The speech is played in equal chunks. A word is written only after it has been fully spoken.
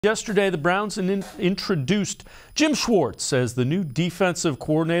Yesterday, the Browns introduced Jim Schwartz as the new defensive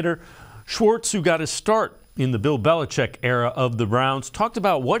coordinator. Schwartz, who got his start in the Bill Belichick era of the Browns, talked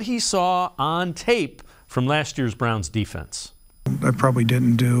about what he saw on tape from last year's Browns defense. I probably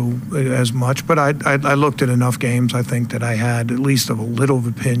didn't do as much, but I looked at enough games. I think that I had at least a little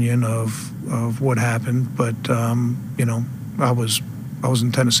opinion of what happened. But you know, I was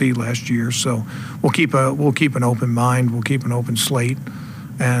in Tennessee last year, so we'll keep an open mind. We'll keep an open slate.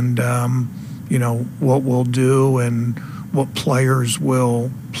 And, you know, what we'll do and what players will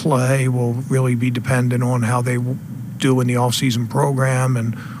play will really be dependent on how they do in the off-season program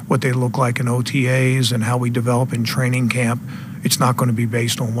and what they look like in OTAs and how we develop in training camp. It's not going to be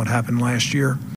based on what happened last year.